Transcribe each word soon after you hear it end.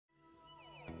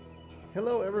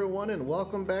Hello everyone and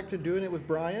welcome back to Doing It with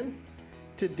Brian.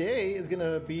 Today is going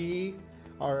to be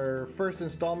our first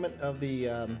installment of the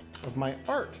of my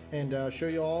art and show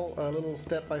you all a little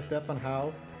step by step on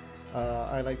how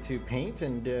I like to paint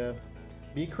and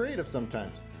be creative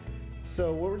sometimes.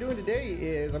 So what we're doing today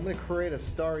is I'm going to create a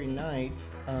starry night,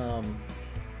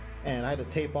 and I had to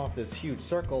tape off this huge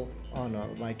circle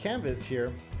on my canvas here.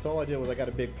 So all I did was I got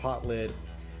a big pot lid,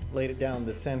 laid it down in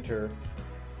the center,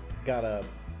 got a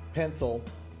pencil,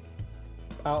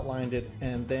 outlined it,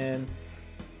 and then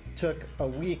took a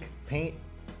week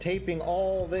taping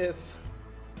all this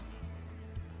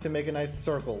to make a nice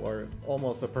circle, or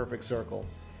almost a perfect circle.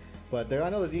 But I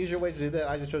know there's easier ways to do that.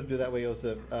 I just chose to do that way. It was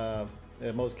the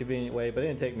most convenient way, but it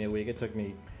didn't take me a week. It took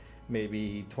me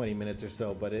maybe 20 minutes or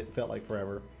so, but it felt like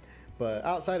forever. But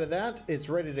outside of that, it's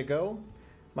ready to go.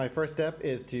 My first step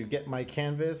is to get my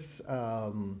canvas,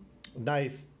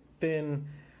 nice thin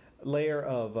layer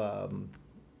of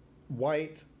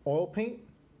white oil paint,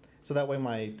 so that way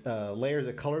my layers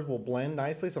of colors will blend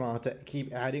nicely, so I don't have to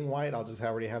keep adding white. I'll just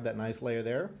already have that nice layer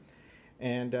there.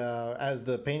 And as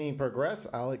the painting progresses,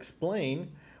 I'll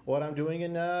explain what I'm doing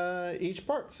in each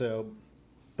part, so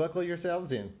buckle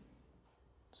yourselves in.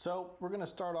 So we're going to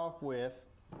start off with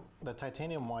the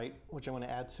titanium white, which I'm going to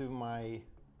add to my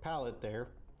palette there.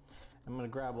 I'm going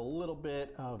to grab a little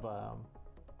bit of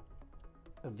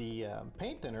the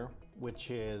paint thinner, which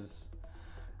is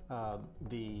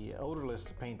the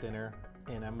odorless paint thinner,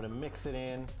 and I'm going to mix it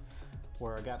in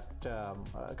where I got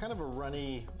kind of a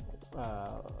runny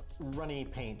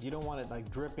paint. You don't want it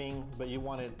like dripping, but you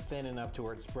want it thin enough to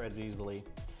where it spreads easily.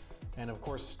 And of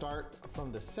course, start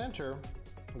from the center,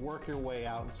 work your way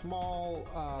out in small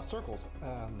circles.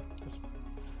 It's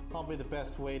probably the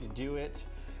best way to do it.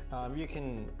 You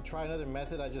can try another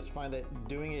method. I just find that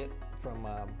doing it from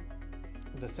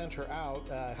the center out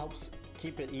helps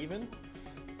keep it even.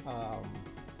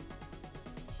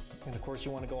 And of course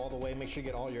you want to go all the way, make sure you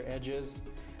get all your edges.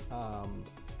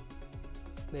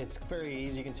 It's fairly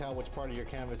easy. You can tell which part of your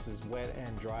canvas is wet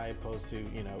and dry opposed to,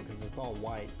 you know, because it's all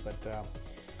white, but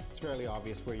it's fairly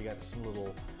obvious where you got some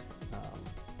little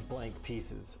blank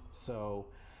pieces. So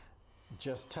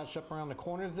just touch up around the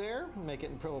corners there, make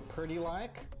it real pretty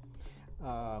like.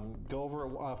 Go over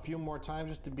a few more times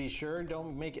just to be sure.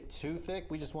 Don't make it too thick.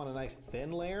 We just want a nice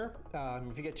thin layer.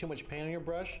 If you get too much paint on your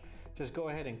brush, just go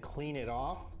ahead and clean it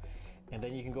off, and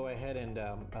then you can go ahead and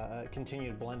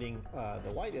continue blending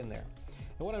the white in there.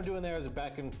 And what I'm doing there is a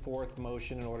back and forth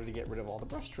motion in order to get rid of all the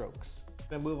brush strokes. I'm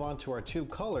going to move on to our two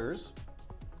colors,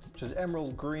 which is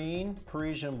emerald green,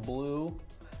 Parisian blue,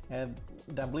 and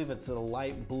I believe it's a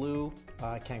light blue.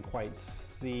 I can't quite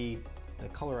see the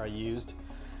color I used.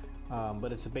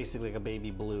 But it's basically like a baby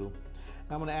blue.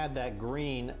 I'm going to add that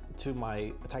green to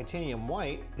my titanium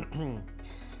white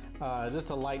just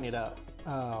to lighten it up.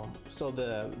 So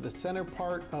the center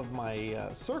part of my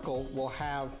circle will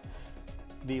have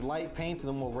the light paints, and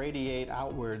then we'll radiate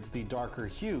outwards the darker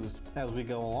hues as we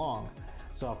go along.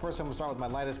 So first I'm going to start with my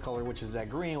lightest color, which is that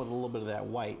green, with a little bit of that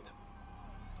white.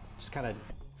 Just kind of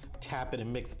tap it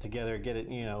and mix it together, get it,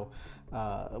 you know,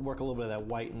 work a little bit of that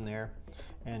white in there.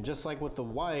 And just like with the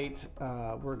white,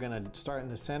 we're gonna start in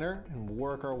the center and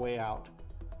work our way out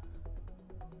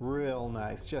real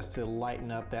nice, just to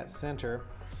lighten up that center.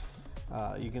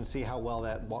 You can see how well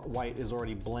that white is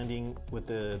already blending with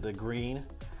the green.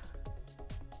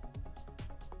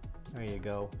 There you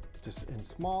go, just in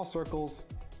small circles.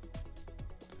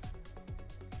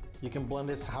 You can blend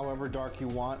this however dark you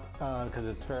want, because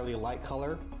it's fairly light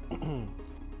color.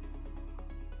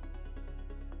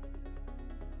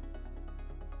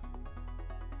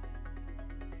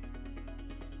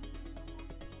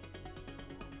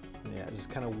 Yeah, just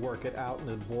kind of work it out in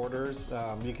the borders.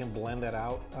 You can blend that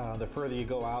out. The further you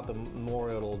go out, the more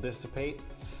it'll dissipate.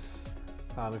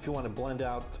 If you want to blend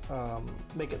out,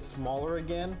 make it smaller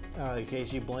again, in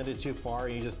case you blend it too far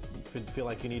and you just feel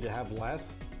like you need to have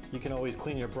less, you can always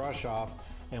clean your brush off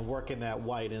and work in that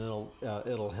white, and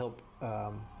it'll help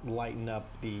lighten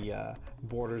up the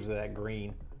borders of that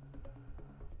green.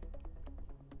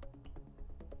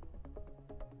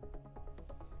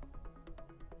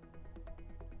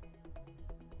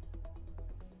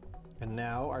 And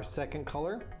now our second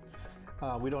color.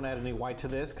 We don't add any white to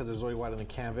this because there's already white on the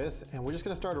canvas, and we're just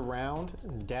going to start around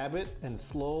and dab it, and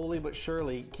slowly but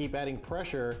surely keep adding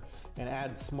pressure and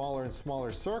add smaller and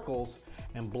smaller circles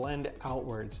and blend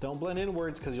outwards. Don't blend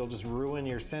inwards because you'll just ruin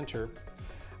your center.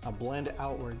 Blend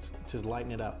outwards to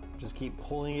lighten it up. Just keep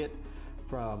pulling it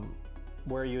from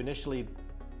where you initially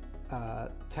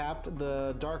tapped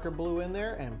the darker blue in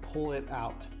there and pull it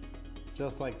out,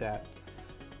 just like that.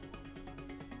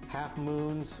 Half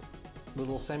moons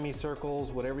little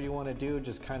semicircles, whatever you want to do,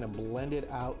 just kind of blend it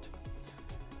out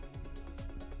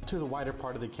to the wider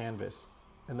part of the canvas.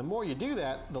 And the more you do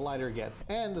that, the lighter it gets.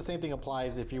 And the same thing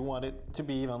applies if you want it to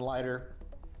be even lighter.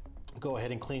 Go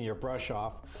ahead and clean your brush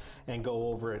off and go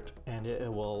over it, and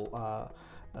it will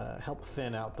help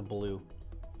thin out the blue.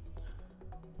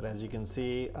 But as you can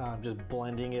see, I'm just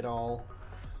blending it all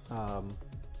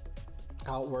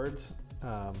outwards,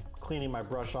 cleaning my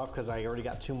brush off because I already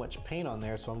got too much paint on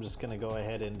there, so I'm just going to go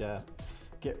ahead and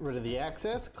get rid of the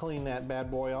excess, clean that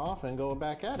bad boy off, and go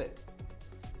back at it.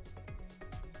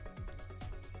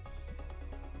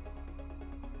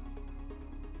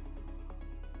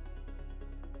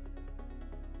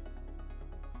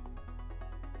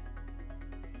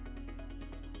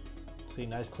 See,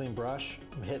 nice clean brush.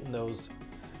 I'm hitting those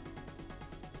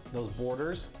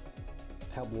borders,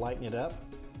 help lighten it up.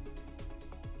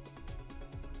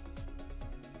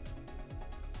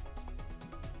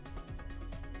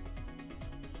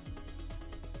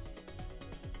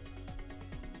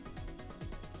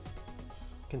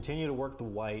 Continue to work the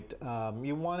white.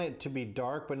 You want it to be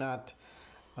dark, but not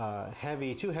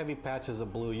heavy, too heavy patches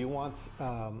of blue. You want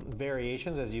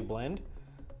variations as you blend.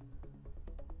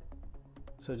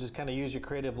 So just kind of use your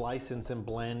creative license and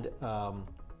blend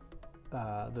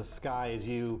the sky as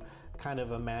you kind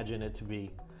of imagine it to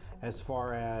be, as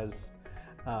far as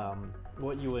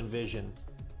what you envision.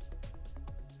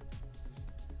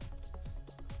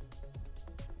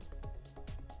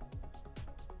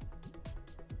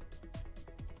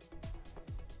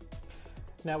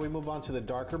 Now we move on to the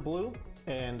darker blue,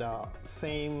 and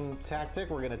same tactic.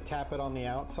 We're going to tap it on the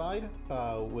outside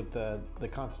with the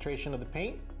concentration of the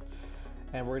paint.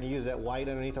 And we're going to use that white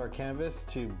underneath our canvas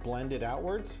to blend it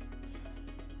outwards.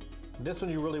 This one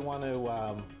you really want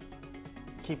to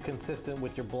keep consistent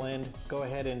with your blend. Go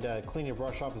ahead and clean your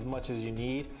brush off as much as you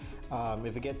need.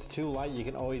 If it gets too light, you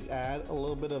can always add a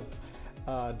little bit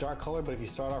of dark color, but if you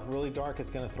start off really dark, it's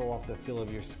going to throw off the feel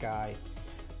of your sky.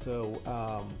 So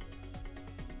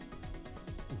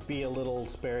be a little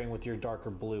sparing with your darker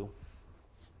blue.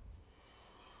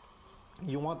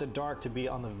 You want the dark to be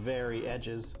on the very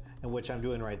edges, and which I'm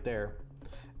doing right there.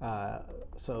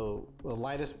 So the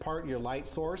lightest part, your light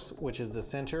source, which is the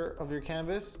center of your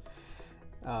canvas,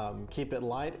 keep it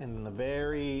light, and the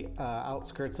very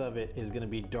outskirts of it is going to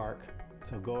be dark.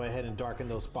 So go ahead and darken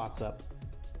those spots up.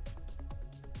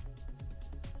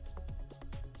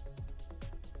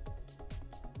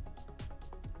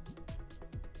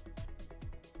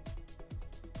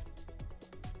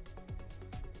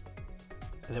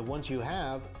 And then once you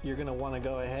have, you're going to want to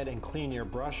go ahead and clean your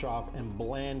brush off and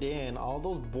blend in all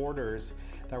those borders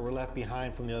that were left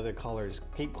behind from the other colors.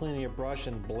 Keep cleaning your brush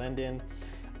and blend in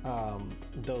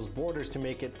those borders to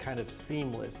make it kind of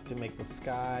seamless, to make the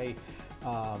sky,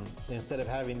 instead of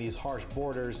having these harsh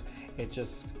borders, it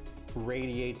just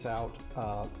radiates out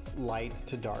light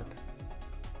to dark.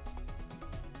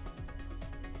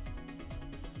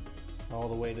 All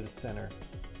the way to the center.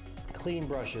 Clean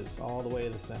brushes all the way to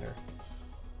the center.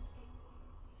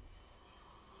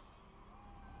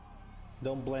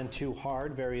 Don't blend too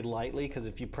hard, very lightly, because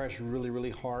if you press really,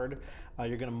 really hard,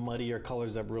 you're going to muddy your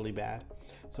colors up really bad.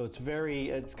 So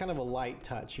it's kind of a light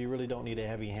touch. You really don't need a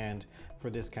heavy hand for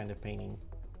this kind of painting.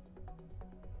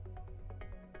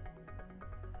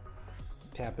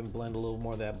 Tap and blend a little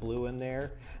more of that blue in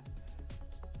there.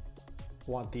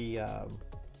 Want the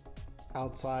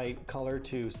outside color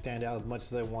to stand out as much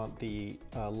as I want the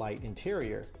light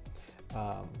interior,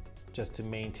 just to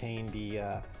maintain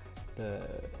the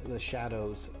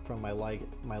shadows from my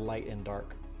light and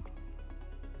dark.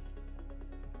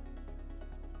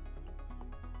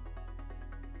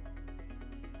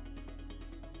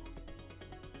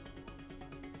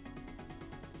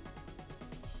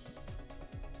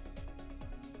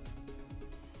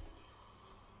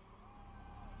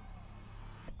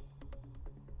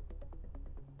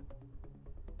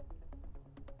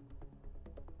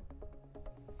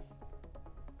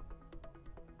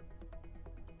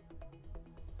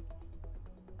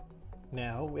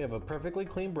 Now we have a perfectly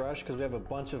clean brush because we have a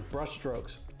bunch of brush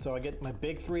strokes. So I get my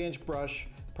big 3-inch brush,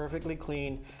 perfectly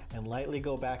clean, and lightly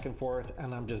go back and forth,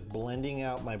 and I'm just blending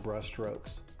out my brush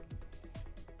strokes.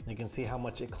 You can see how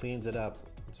much it cleans it up.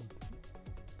 It's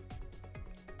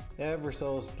ever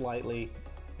so slightly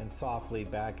and softly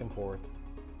back and forth,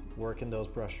 working those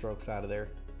brush strokes out of there.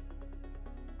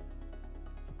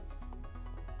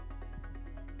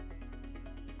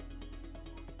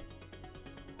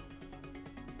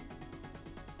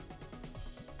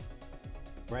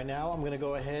 Right now I'm going to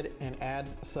go ahead and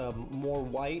add some more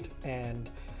white and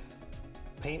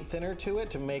paint thinner to it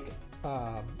to make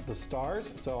the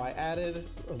stars. So I added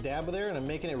a dab of there, and I'm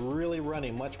making it really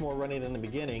runny, much more runny than the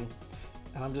beginning.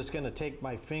 And I'm just gonna take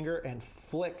my finger and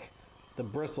flick the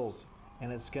bristles,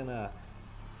 and it's gonna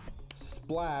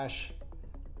splash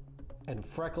and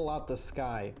freckle out the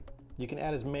sky. You can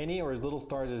add as many or as little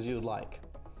stars as you'd like.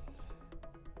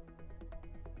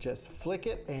 Just flick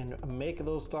it and make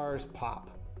those stars pop.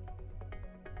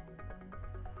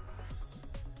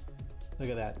 Look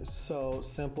at that, it's so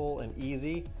simple and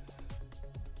easy.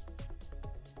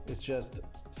 It's just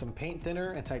some paint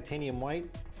thinner and titanium white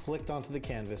flicked onto the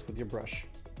canvas with your brush.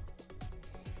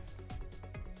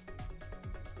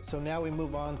 So now we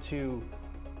move on to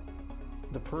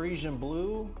the Parisian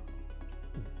blue,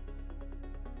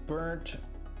 burnt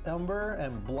umber,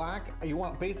 and black.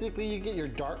 Basically you get your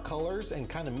dark colors and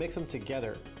kind of mix them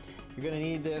together. You're gonna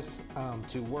need this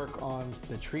to work on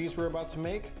the trees we're about to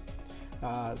make.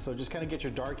 So just kind of get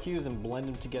your dark hues and blend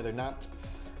them together. Not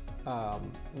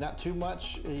too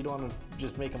much. You don't want to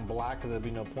just make them black because there'd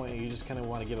be no point. You just kind of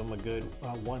want to give them a good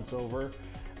once over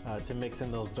to mix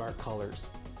in those dark colors.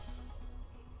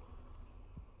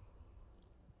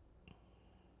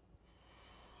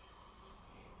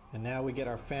 And now we get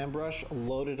our fan brush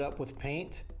loaded up with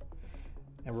paint,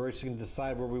 and we're just going to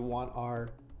decide where we want our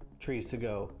trees to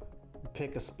go.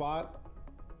 Pick a spot,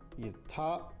 you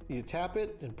tap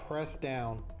it and press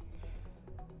down.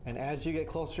 And as you get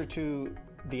closer to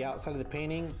the outside of the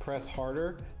painting, press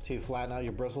harder to flatten out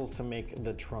your bristles to make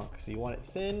the trunk. So you want it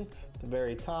thin at the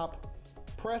very top,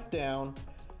 press down,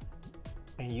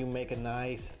 and you make a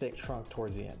nice thick trunk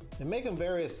towards the end. And make them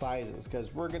various sizes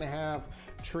because we're gonna have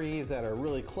trees that are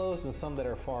really close and some that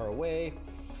are far away.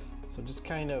 So just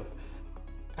kind of,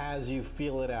 as you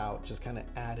feel it out, just kind of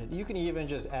add it. You can even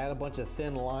just add a bunch of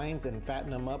thin lines and fatten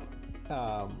them up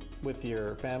with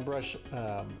your fan brush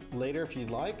later if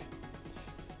you'd like.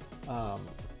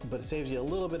 But it saves you a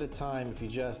little bit of time if you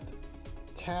just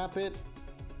tap it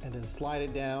and then slide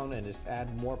it down and just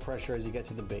add more pressure as you get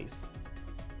to the base.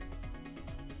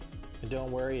 And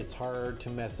don't worry, it's hard to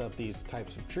mess up these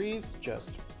types of trees.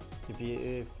 Just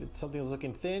if it's something that's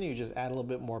looking thin, you just add a little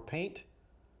bit more paint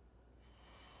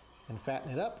and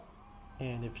fatten it up.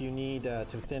 And if you need to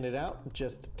thin it out,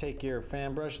 just take your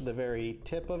fan brush to the very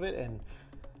tip of it and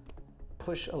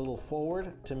push a little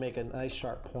forward to make a nice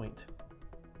sharp point.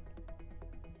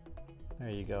 There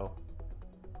you go.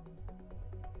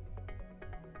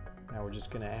 Now we're just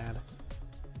gonna add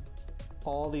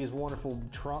all these wonderful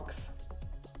trunks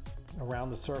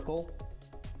around the circle.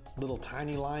 Little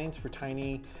tiny lines for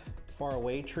tiny far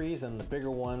away trees, and the bigger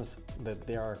ones that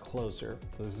they are closer.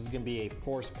 So this is gonna be a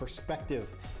forced perspective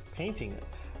painting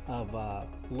of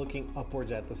looking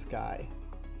upwards at the sky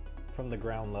from the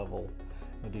ground level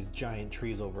with these giant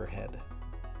trees overhead.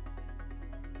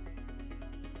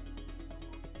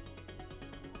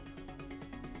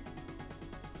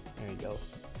 There you go.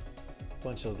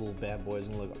 Bunch of those little bad boys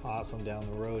and look awesome down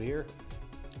the road here.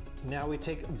 Now we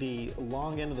take the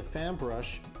long end of the fan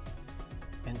brush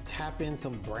and tap in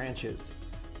some branches.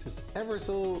 Just ever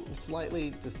so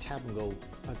slightly, just tap them, go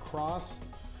across.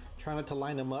 Try not to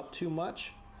line them up too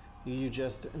much. You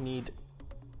just need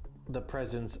the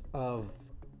presence of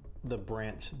the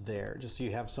branch there, just so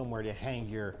you have somewhere to hang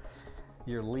your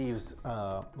leaves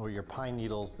or your pine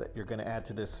needles that you're going to add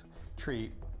to this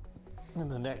tree in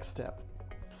the next step.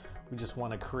 We just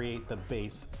want to create the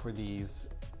base for these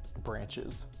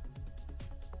branches.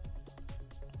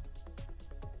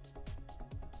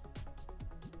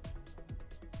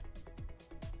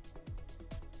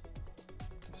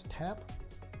 Just tap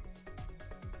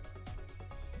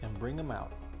and bring them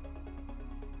out.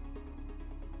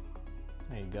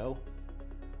 There you go.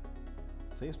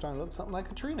 See, it's starting to look something like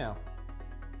a tree now.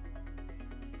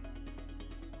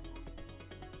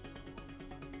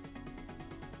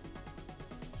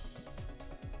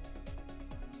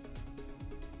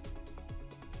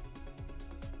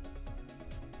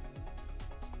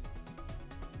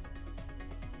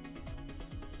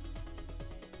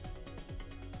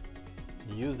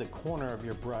 Use the corner of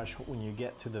your brush when you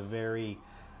get to the very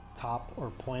top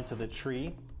or point of the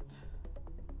tree.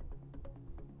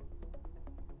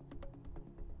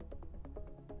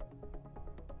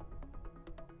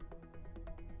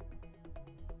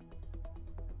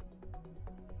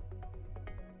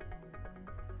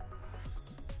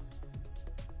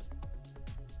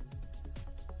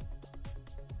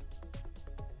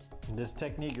 This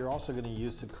technique you're also going to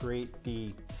use to create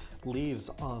the leaves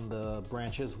on the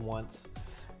branches once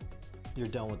you're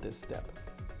done with this step.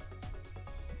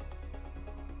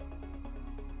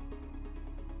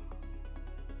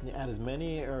 You add as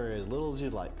many or as little as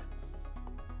you'd like.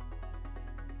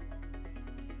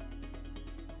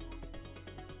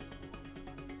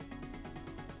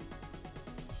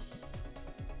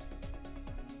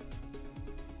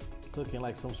 It's looking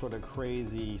like some sort of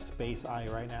crazy space eye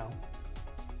right now.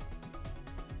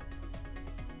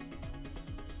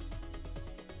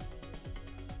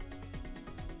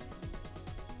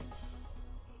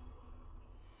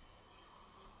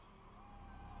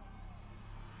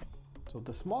 So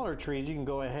the smaller trees, you can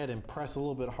go ahead and press a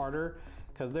little bit harder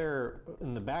because they're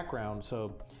in the background.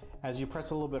 So as you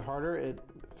press a little bit harder, it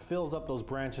fills up those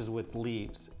branches with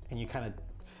leaves, and you kind of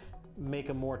make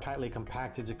them more tightly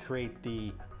compacted to create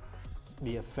the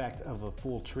effect of a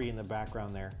full tree in the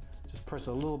background there. Just press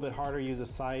a little bit harder, use the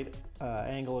side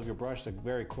angle of your brush, the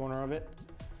very corner of it,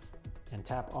 and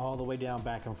tap all the way down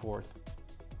back and forth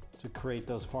to create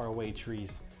those far away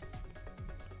trees.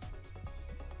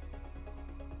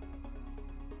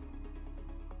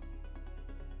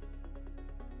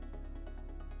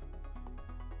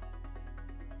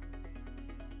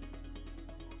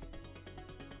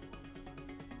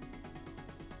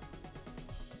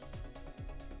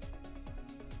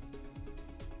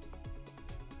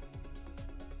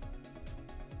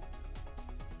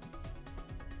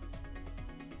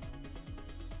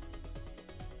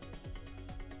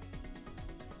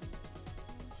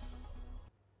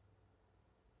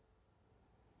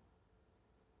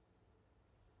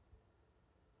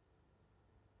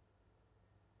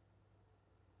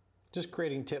 Just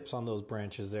creating tips on those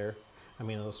branches there. I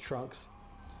mean those trunks.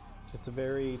 Just the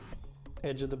very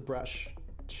edge of the brush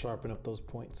to sharpen up those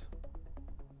points.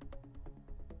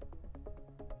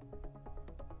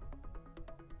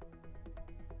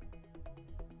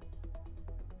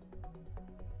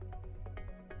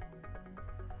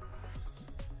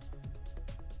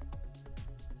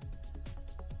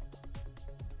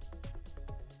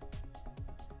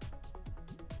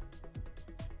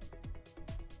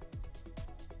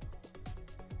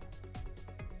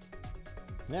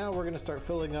 Now we're going to start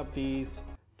filling up these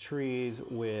trees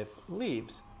with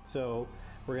leaves. So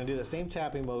we're going to do the same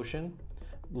tapping motion,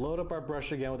 load up our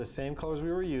brush again with the same colors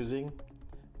we were using,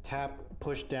 tap,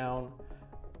 push down,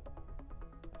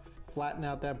 flatten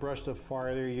out that brush the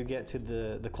farther you get to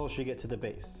the closer you get to the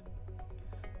base.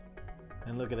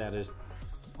 And look at that, there's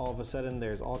all of a sudden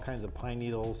there's all kinds of pine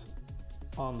needles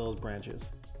on those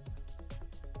branches.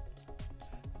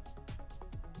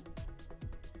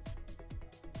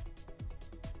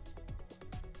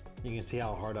 You can see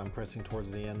how hard I'm pressing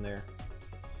towards the end there.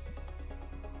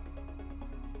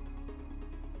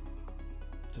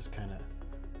 Just kind of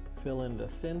fill in the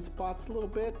thin spots a little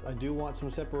bit. I do want some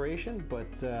separation,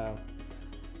 but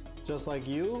just like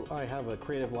you, I have a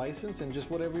creative license, and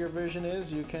just whatever your vision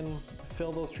is, you can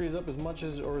fill those trees up as much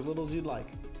as or as little as you'd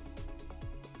like.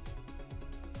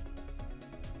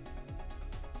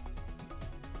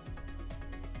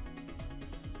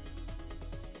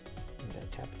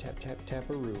 Tap, tap, tap,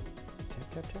 tap-a-roo.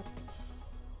 Tap, tap, tap.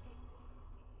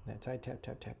 That's right, tap,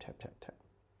 tap, tap, tap, tap, tap.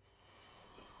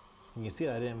 And you see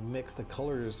that I didn't mix the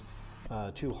colors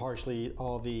too harshly.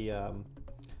 All the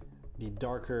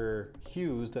darker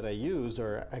hues that I use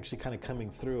are actually kind of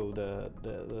coming through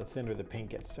the thinner the paint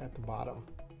gets at the bottom,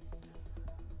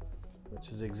 which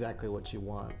is exactly what you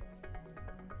want.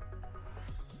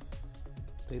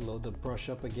 They load the brush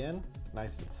up again,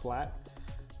 nice and flat.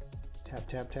 Tap,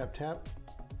 tap, tap, tap.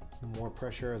 More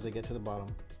pressure as they get to the bottom.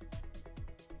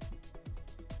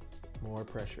 More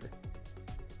pressure.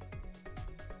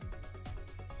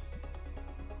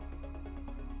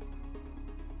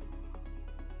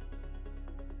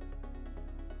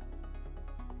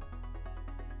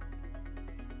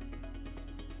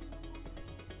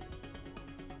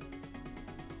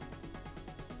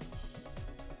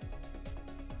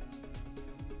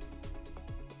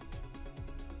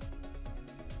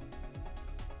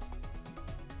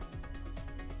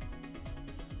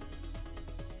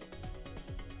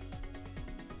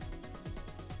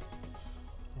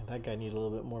 That guy needed a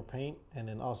little bit more paint, and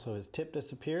then also his tip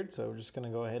disappeared, so we're just going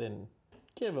to go ahead and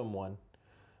give him one.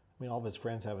 I mean, all of his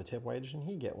friends have a tip. Why didn't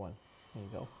he get one? There you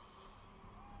go.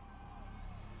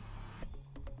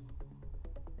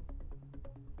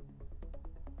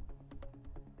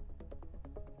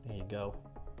 There you go.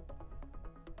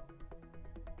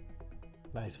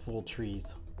 Nice full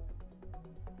trees.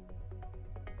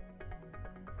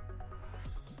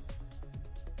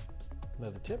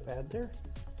 Another tip add there.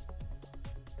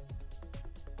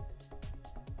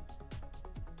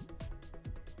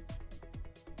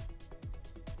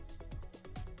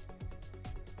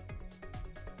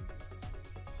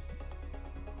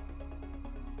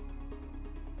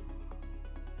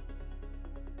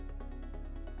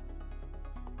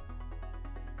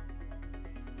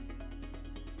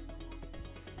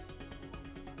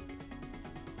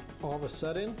 All of a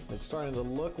sudden, it's starting to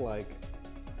look like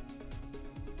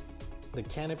the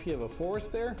canopy of a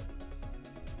forest there,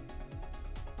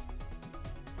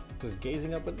 just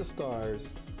gazing up at the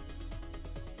stars.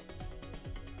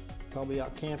 Probably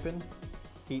out camping,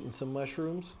 eating some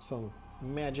mushrooms, some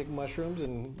magic mushrooms,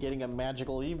 and getting a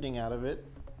magical evening out of it.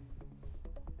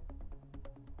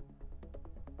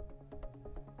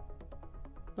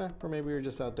 Or maybe we were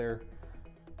just out there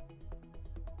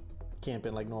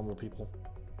camping like normal people.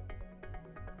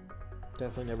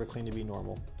 Definitely never claim to be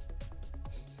normal.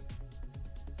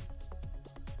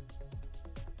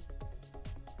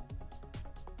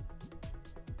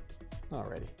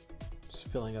 Alrighty, just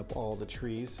filling up all the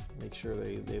trees, make sure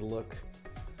they look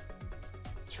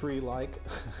tree-like.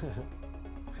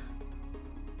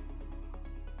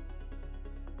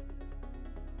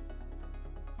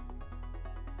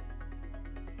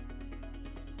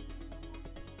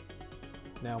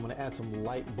 Now I'm going to add some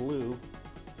light blue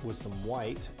with some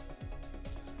white.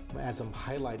 I'm going to add some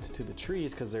highlights to the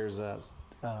trees because there's a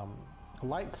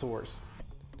light source.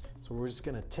 So we're just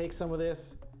going to take some of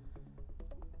this,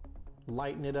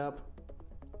 lighten it up,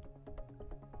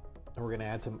 and we're going to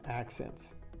add some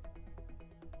accents.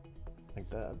 Like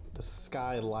the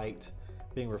sky light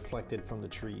being reflected from the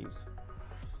trees.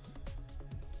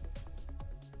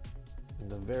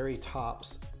 And the very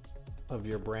tops of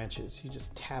your branches, you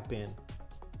just tap in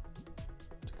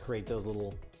to create those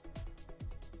little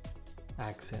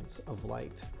accents of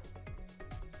light.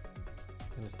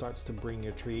 And it starts to bring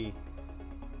your tree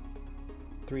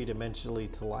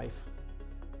three-dimensionally to life.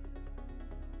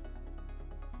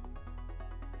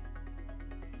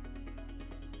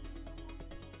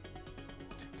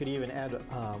 Could even add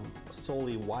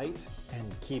solely white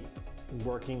and keep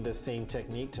working the same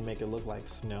technique to make it look like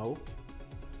snow.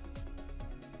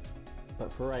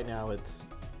 But for right now, it's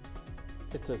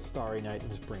a starry night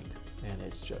in spring, and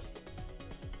it's just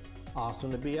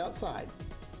awesome to be outside.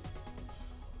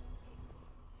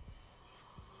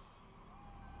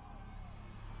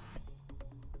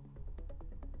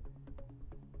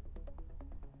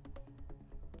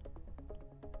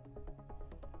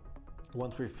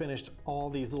 Once we've finished all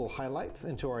these little highlights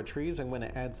into our trees, I'm going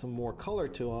to add some more color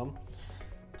to them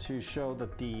to show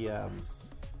that the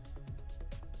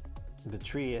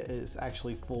tree is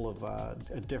actually full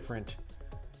of different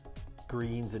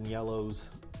greens and yellows.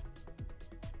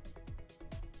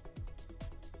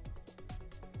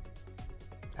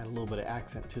 Add a little bit of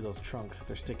accent to those trunks. If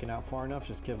they're sticking out far enough,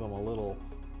 just give them a little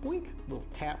boink, little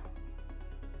tap.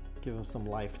 Give them some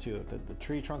life to it. The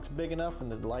tree trunk's big enough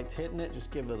and the light's hitting it,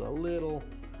 just give it a little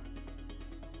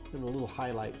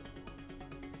highlight.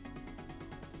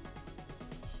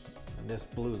 And this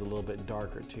blue is a little bit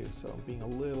darker too, so being a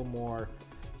little more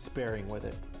sparing with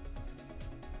it.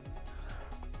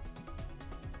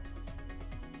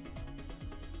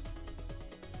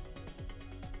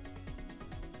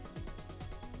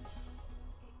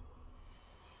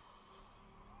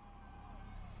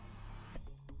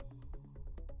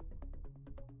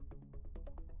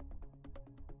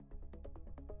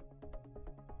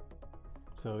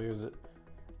 So here's a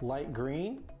light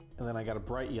green, and then I got a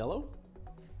bright yellow.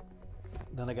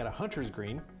 Then I got a hunter's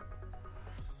green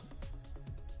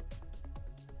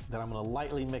that I'm gonna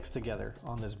lightly mix together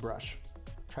on this brush.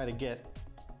 Try to get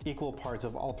equal parts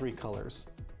of all three colors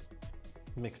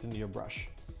mixed into your brush.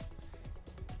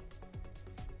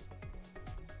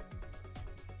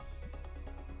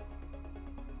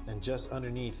 And just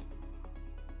underneath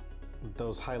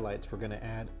those highlights, we're gonna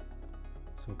add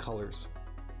some colors.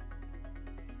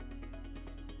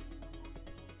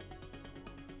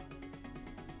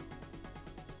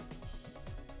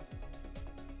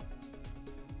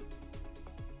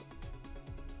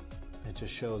 It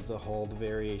just shows the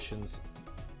variations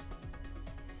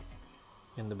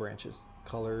in the branches,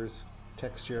 colors,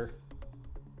 texture.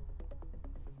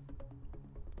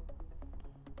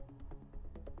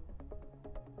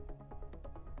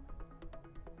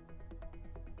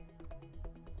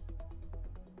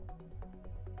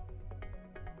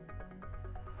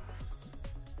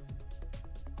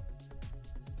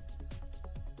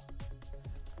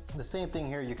 The same thing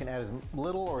here, you can add as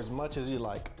little or as much as you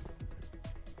like.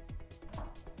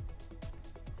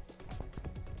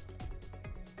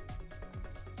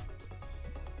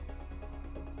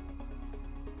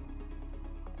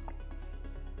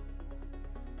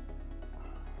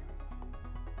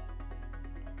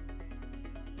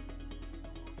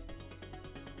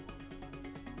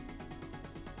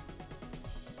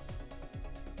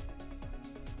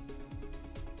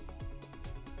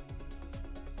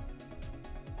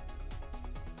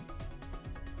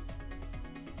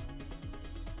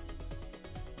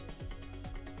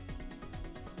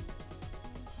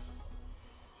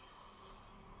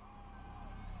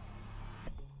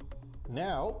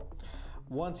 Now,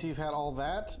 once you've had all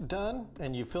that done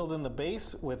and you filled in the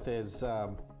base with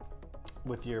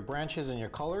with your branches and your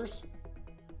colors,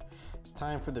 it's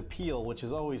time for the peel, which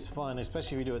is always fun,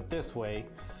 especially if you do it this way.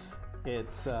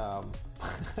 It's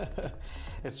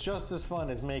it's just as fun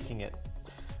as making it.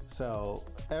 So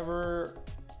ever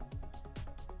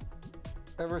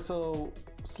so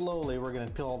slowly, we're going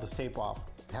to peel all this tape off.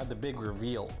 Have the big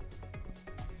reveal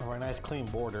of our nice clean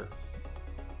border.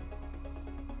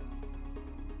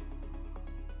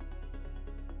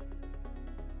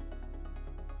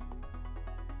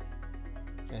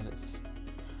 And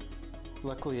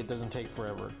luckily it doesn't take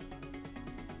forever.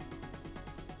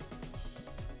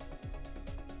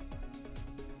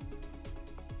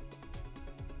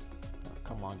 Oh,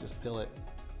 come on, just peel it.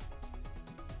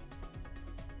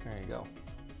 There you go.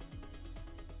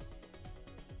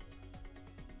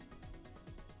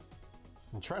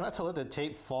 And try not to let the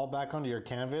tape fall back onto your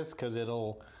canvas, because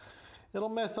it'll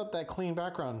mess up that clean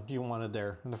background you wanted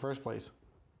there in the first place.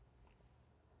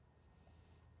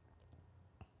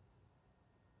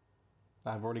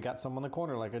 I've already got some on the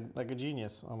corner like a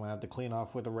genius. I'm gonna have to clean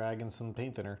off with a rag and some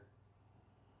paint thinner.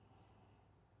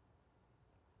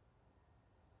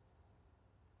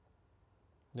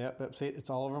 Yep, see,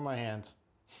 it's all over my hands.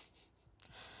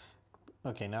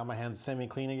 Okay, now my hand's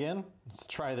semi-clean again. Let's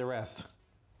try the rest.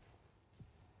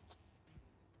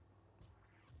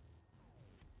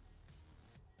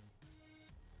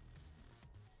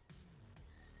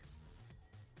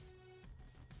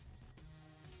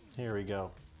 Here we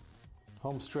go.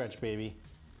 Home stretch, baby.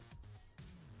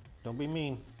 Don't be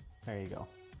mean. There you go.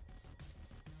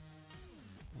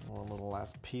 A little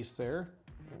last piece there.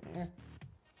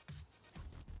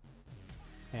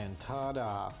 And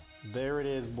ta-da. There it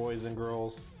is, boys and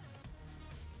girls.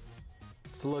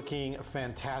 It's looking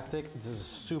fantastic. This is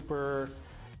super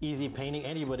easy painting.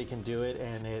 Anybody can do it,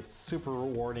 and it's super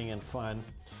rewarding and fun.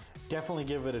 Definitely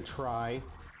give it a try.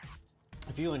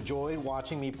 If you enjoyed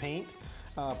watching me paint,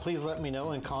 please let me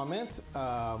know and comment.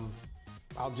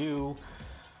 I'll do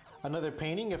another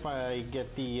painting if I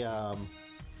get the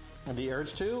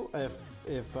urge to.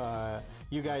 If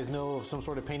you guys know of some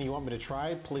sort of painting you want me to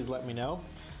try, please let me know.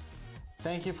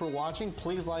 Thank you for watching.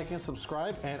 Please like and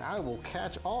subscribe, and I will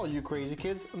catch all you crazy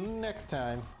kids next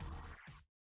time.